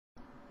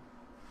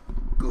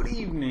Good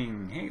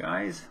evening! Hey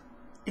guys,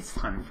 it's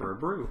time for a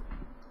brew.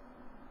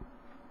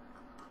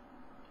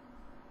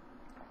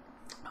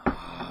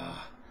 I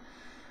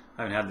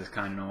haven't had this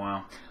kind in a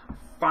while.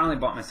 Finally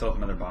bought myself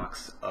another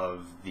box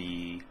of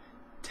the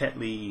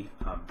Tetley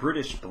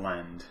British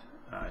Blend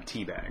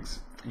tea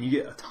bags. And you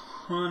get a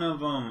ton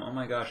of them. Oh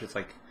my gosh, it's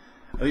like,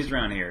 at least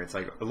around here, it's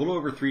like a little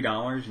over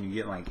 $3 and you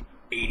get like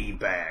 80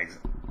 bags.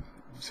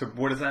 So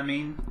what does that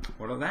mean?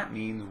 Well, that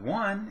means,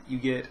 one, you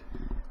get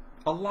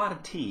a lot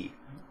of tea.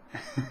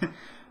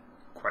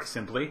 Quite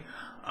simply.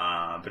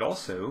 But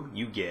also,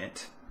 you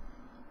get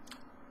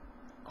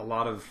a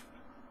lot of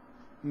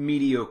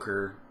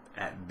mediocre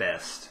at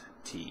best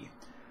tea.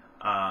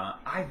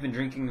 I've been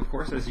drinking, of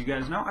course, as you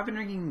guys know, I've been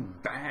drinking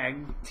bag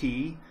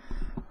tea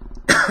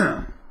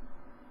for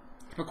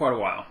quite a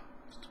while.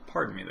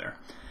 Pardon me there.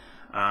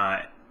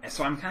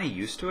 So I'm kind of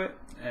used to it.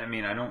 I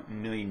mean, I don't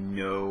really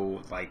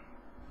know, like,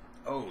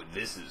 oh,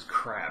 this is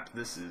crap.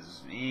 This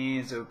is,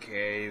 it's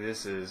okay.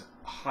 This is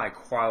high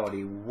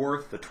quality,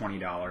 worth the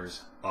 $20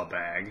 a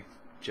bag.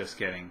 Just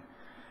kidding.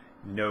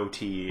 No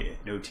tea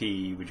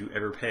would you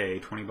ever pay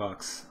 20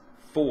 bucks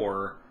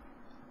for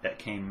that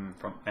came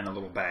from in a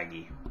little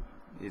baggie.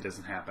 It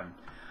doesn't happen.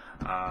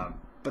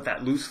 But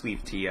that loose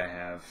leaf tea I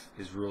have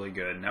is really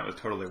good, and that was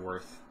totally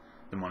worth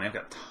the money. I've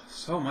got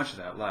so much of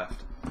that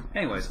left.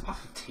 Anyways,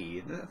 off of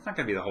tea. That's not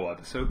going to be the whole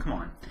episode. Come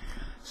on.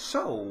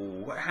 So,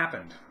 what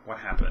happened?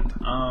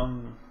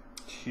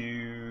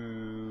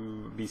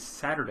 To be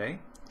Saturday.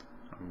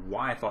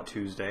 Why I thought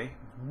Tuesday,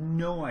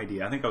 no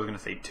idea. I think I was going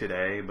to say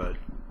today, but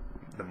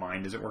the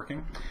mind isn't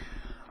working.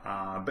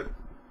 But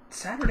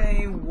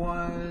Saturday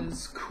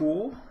was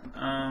cool.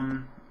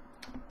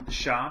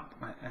 Shop,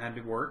 I had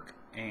to work,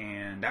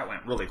 and that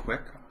went really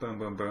quick. Boom,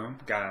 boom, boom.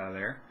 Got out of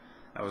there.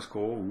 That was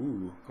cool.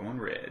 Ooh, going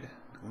red.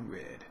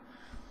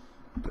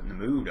 Putting the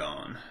mood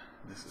on.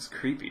 This is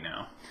creepy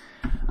now.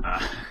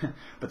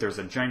 But there's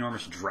a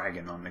ginormous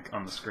dragon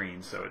on the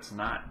screen, so it's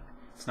not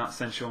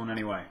sensual in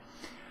any way.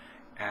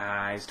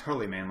 He's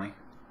totally manly.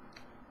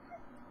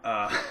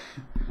 I'm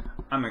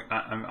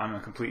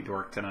a complete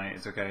dork tonight.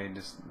 It's okay.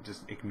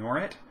 Just ignore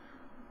it.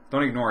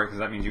 Don't ignore it, because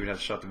that means you would have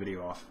to shut the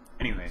video off.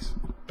 Anyways,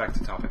 back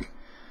to topic.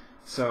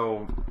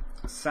 So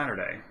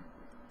Saturday,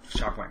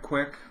 shop went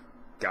quick.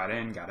 Got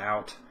in, got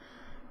out.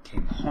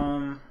 Came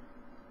home.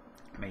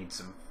 Made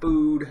some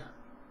food.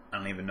 I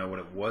don't even know what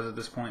it was at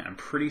this point. I'm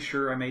pretty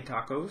sure I made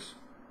tacos.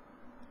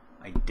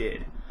 I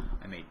did.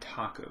 I made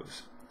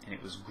tacos, and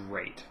it was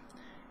great.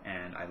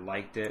 And I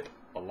liked it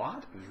a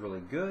lot. It was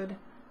really good.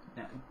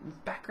 Now,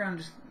 background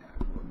just,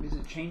 is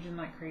it changing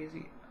like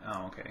crazy?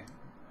 Oh, okay.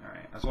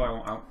 Alright. That's why I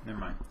won't, oh, never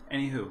mind.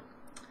 Anywho.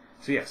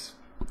 So yes.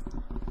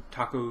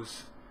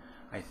 Tacos,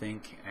 I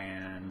think,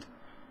 and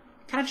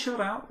kind of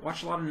chilled out.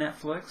 Watched a lot of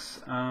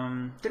Netflix.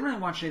 Didn't really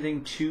watch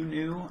anything too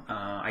new.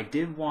 I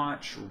did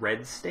watch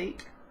Red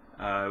State.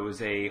 It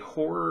was a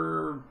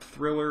horror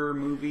thriller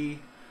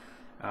movie.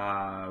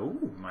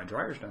 Ooh, my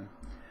dryer's done.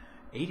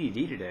 ADD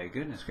today.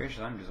 Goodness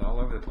gracious, I'm just all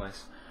over the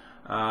place.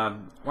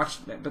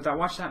 Watched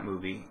that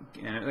movie,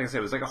 and like I said,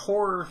 it was like a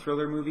horror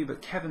thriller movie,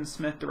 but Kevin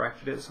Smith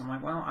directed it, so I'm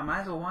like, well, I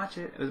might as well watch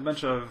it. It was a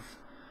bunch of,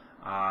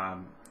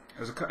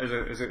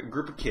 it was a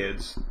group of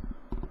kids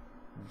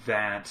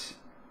that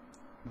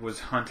was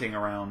hunting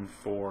around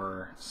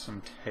for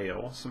some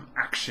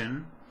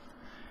action,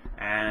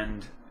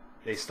 and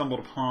they stumbled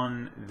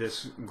upon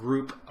this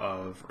group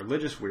of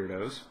religious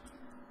weirdos,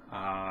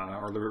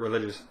 or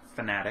religious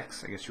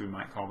fanatics, I guess you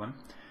might call them,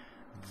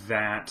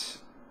 that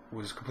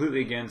was completely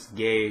against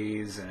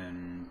gays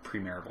and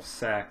premarital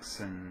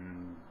sex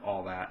and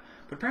all that,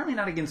 but apparently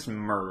not against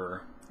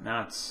murder.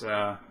 That's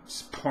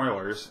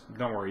spoilers.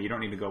 Don't worry, you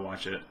don't need to go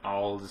watch it.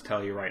 I'll just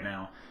tell you right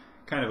now,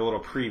 kind of a little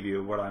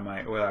preview of what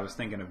I was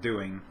thinking of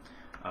doing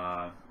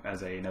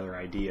as another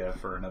idea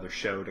for another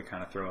show to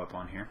kind of throw up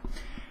on here.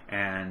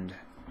 And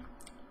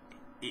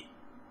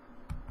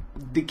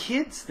the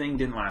kids thing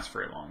didn't last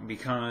very long,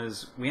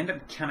 because we ended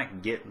up kind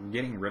of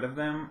getting rid of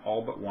them,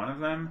 all but one of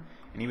them,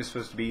 and he was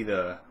supposed to be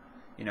the,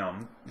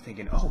 I'm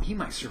thinking, oh, he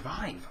might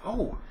survive,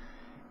 oh,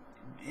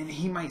 and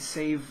he might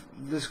save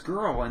this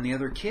girl and the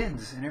other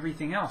kids and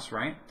everything else,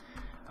 right?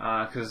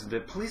 Because the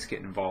police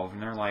get involved,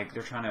 and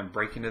they're trying to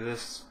break into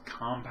this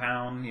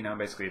compound,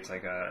 basically it's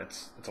like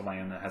it's a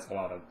land that has a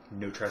lot of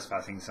no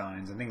trespassing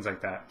signs and things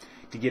like that,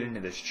 to get into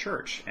this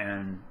church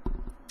and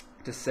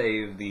to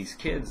save these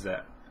kids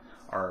that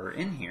are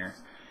in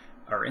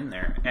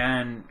there,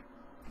 and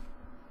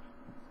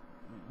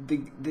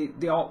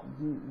they all,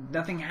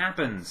 nothing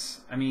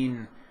happens. I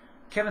mean,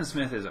 Kevin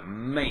Smith is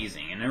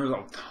amazing, and there was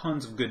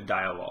tons of good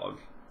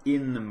dialogue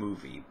in the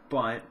movie,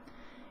 but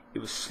it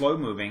was slow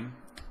moving,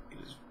 it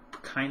was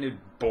kind of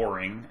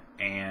boring,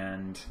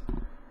 and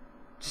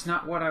just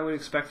not what I would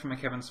expect from a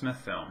Kevin Smith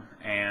film,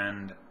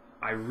 and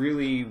I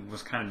really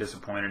was kind of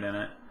disappointed in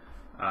it.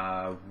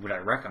 Would I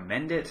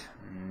recommend it?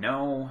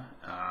 No.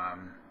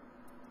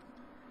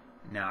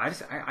 No,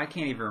 I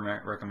can't even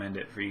recommend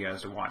it for you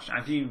guys to watch. Now,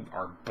 if you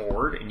are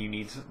bored and you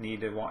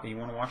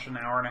want to watch an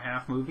hour and a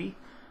half movie,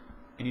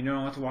 and you don't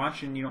know what to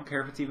watch and you don't care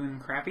if it's even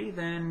crappy,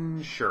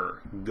 then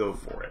sure, go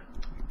for it.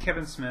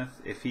 Kevin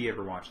Smith, if he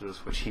ever watches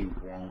this, which he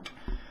won't,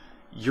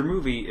 your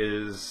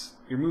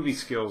movie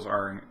skills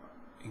are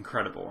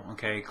incredible.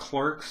 Okay,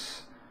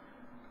 Clerks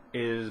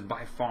is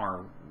by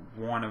far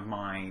one of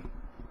my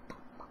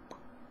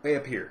way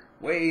up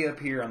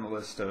here on the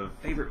list of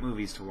favorite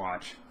movies to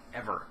watch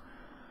ever.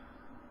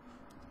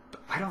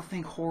 But I don't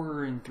think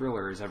horror and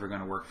thriller is ever going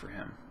to work for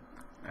him,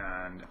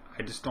 and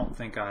I just don't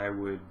think I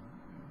would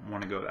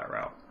want to go that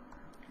route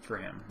for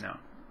him. No.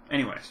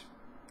 Anyways,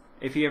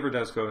 if he ever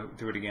does go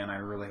through it again, I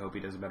really hope he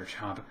does a better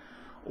job.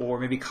 Or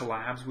maybe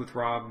collabs with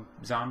Rob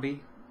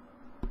Zombie.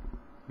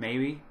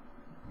 Maybe.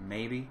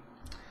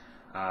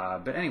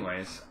 But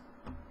anyways,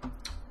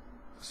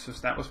 so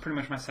that was pretty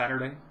much my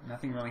Saturday.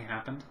 Nothing really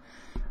happened.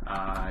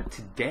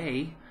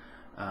 Today,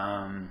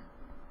 I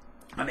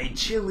made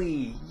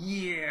chili.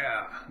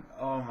 Yeah.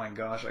 Oh my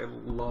gosh, I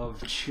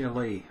love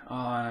chili.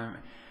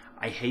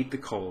 I hate the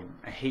cold.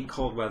 I hate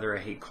cold weather. I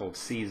hate cold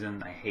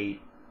season. I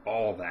hate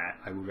all that.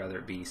 I would rather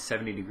it be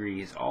 70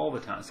 degrees all the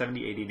time,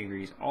 70, 80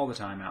 degrees all the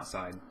time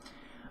outside,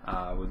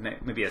 with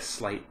maybe a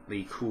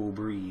slightly cool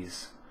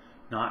breeze.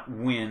 Not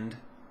wind,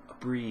 a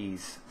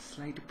breeze.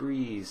 Slight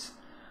breeze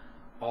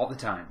all the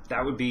time.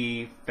 That would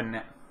be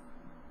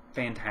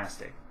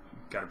fantastic.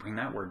 Got to bring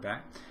that word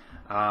back.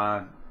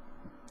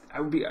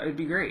 It'd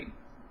be great.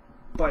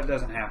 But it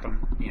doesn't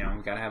happen. You know,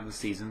 we got to have the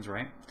seasons,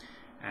 right?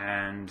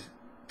 And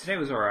today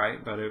was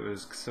alright, but it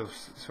was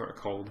sort of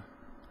cold.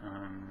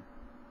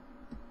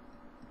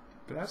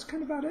 But that's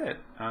kind of about it.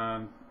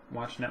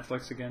 Watched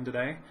Netflix again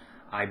today.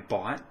 I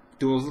bought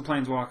Duels of the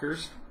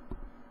Planeswalkers.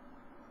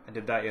 I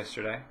did that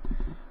yesterday.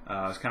 It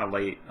was kind of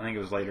late. I think it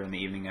was later in the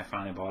evening I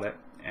finally bought it.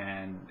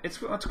 And it's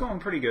going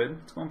pretty good.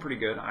 It's going pretty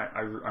good.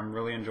 I'm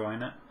really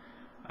enjoying it.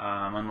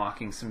 I'm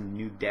unlocking some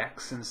new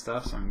decks and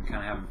stuff, so I'm kind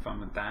of having fun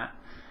with that.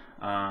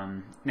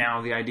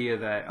 Now, the idea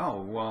that,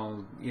 oh,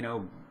 well, you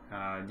know,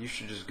 you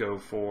should just go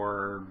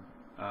for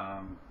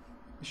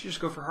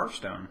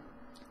Hearthstone.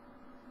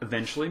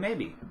 Eventually,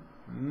 maybe.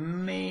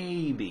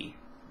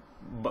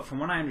 But from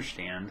what I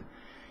understand,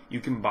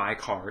 you can buy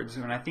cards,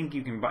 and I think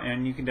you can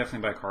definitely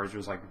buy cards.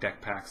 There's like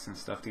deck packs and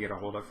stuff to get a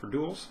hold of for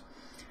duels.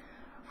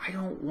 I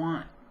don't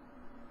want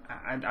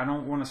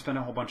to spend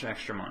a whole bunch of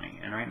extra money,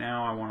 and right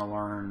now I want to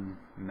learn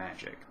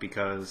Magic,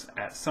 because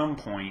at some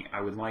point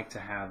I would like to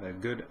have a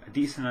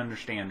decent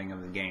understanding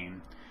of the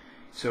game.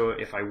 So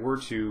if I were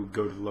to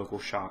go to the local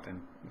shop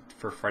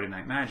for Friday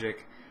Night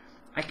Magic,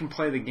 I can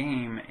play the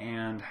game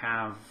and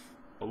have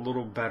a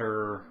little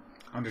better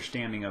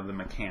understanding of the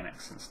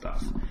mechanics and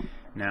stuff.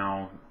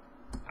 Now,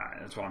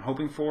 that's what I'm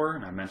hoping for,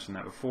 and I mentioned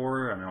that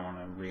before. I don't want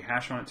to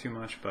rehash on it too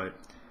much, but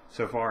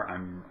so far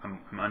I'm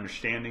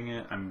understanding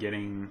it. I'm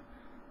getting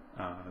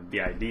the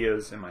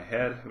ideas in my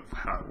head of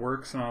how it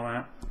works and all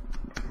that.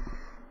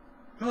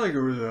 I felt like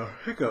it was a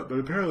hiccup, but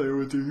apparently it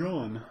was a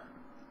yawn.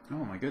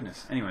 Oh my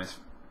goodness. Anyways,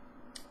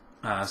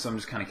 so I'm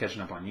just kind of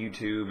catching up on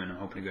YouTube, and I'm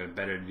hoping to go to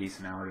bed at a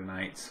decent hour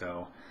tonight,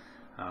 so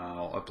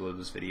I'll upload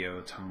this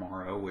video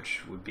tomorrow,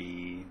 which would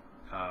be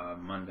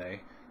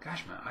Monday.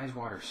 Gosh, my eyes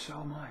water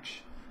so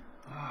much.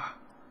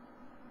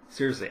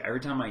 Seriously,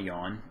 every time I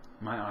yawn,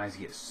 my eyes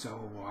get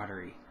so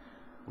watery.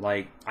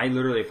 Like, I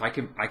literally, if I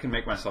can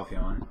make myself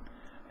yawn,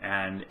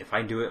 and if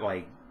I do it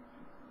like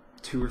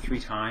 2 or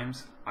 3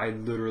 times, I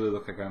literally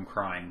look like I'm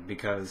crying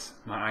because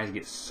my eyes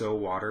get so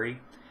watery.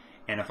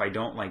 And if I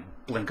don't like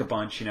blink a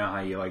bunch, you know how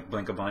you like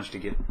blink a bunch to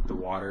get the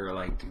water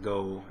like to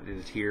go to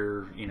the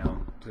tear, you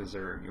know, because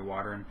you're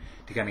watering,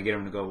 to kind of get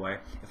them to go away.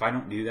 If I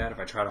don't do that, if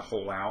I try to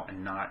hold out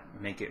and not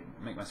make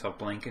myself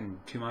blinking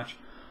too much,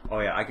 oh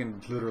yeah, I can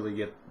literally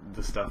get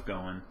the stuff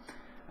going.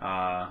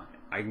 I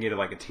can get it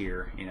like a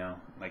tear, you know,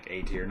 like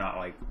a tear, not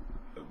like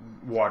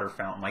water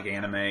fountain like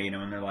anime, you know,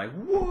 and they're like,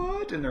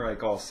 what? And they're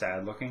like all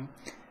sad looking,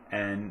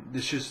 and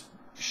it's just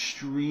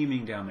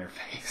streaming down their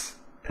face.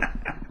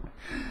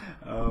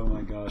 Oh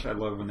my gosh, I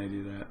love when they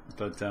do that.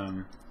 But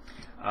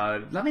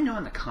let me know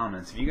in the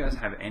comments if you guys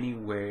have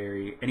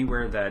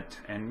anywhere that,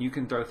 and you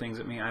can throw things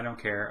at me, I don't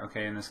care,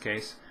 okay, in this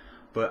case,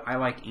 but I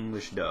like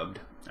English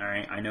dubbed.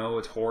 Alright, I know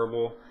it's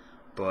horrible,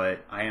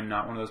 but I am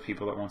not one of those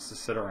people that wants to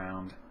sit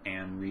around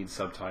and read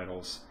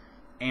subtitles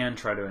and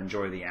try to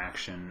enjoy the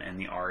action and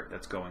the art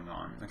that's going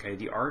on. Okay,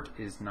 the art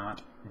is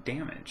not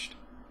damaged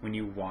when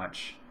you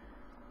watch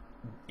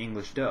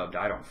English dubbed.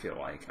 I don't feel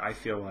like. I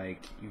feel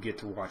like you get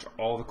to watch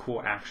all the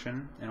cool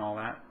action and all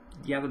that.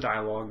 Yeah, the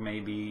dialogue may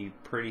be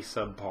pretty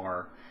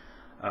subpar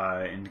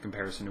in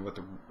comparison to what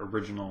the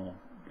original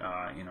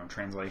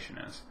translation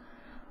is,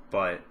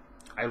 but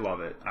I love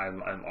it. I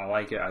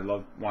like it. I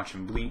love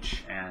watching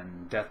Bleach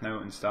and Death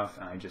Note and stuff,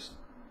 and I just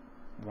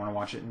want to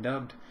watch it in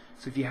dubbed.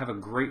 So if you have a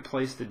great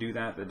place to do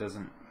that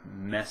doesn't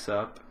mess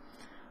up,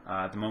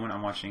 at the moment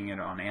I'm watching it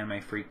on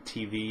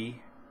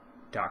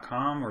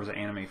AnimeFreakTV.com, or is it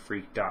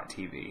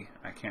AnimeFreak.tv?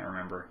 I can't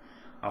remember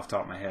off the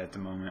top of my head at the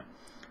moment,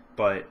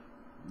 but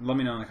let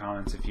me know in the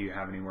comments if you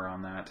have anywhere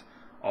on that.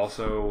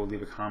 Also,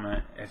 leave a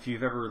comment if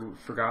you've ever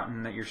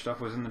forgotten that your stuff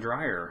was in the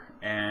dryer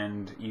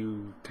and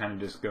you kind of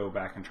just go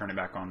back and turn it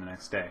back on the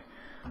next day.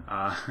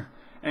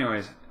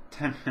 Anyways,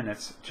 10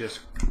 minutes just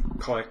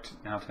clicked.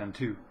 Now 10,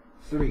 2,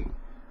 3.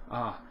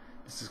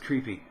 This is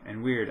creepy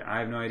and weird. I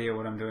have no idea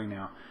what I'm doing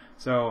now.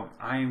 So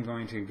I am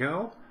going to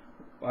go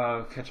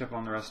catch up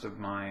on the rest of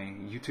my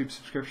YouTube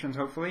subscriptions,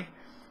 hopefully,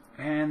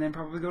 and then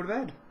probably go to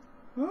bed.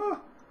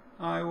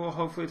 I will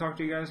hopefully talk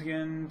to you guys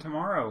again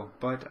tomorrow,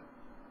 but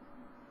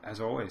as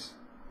always,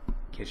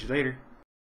 catch you later.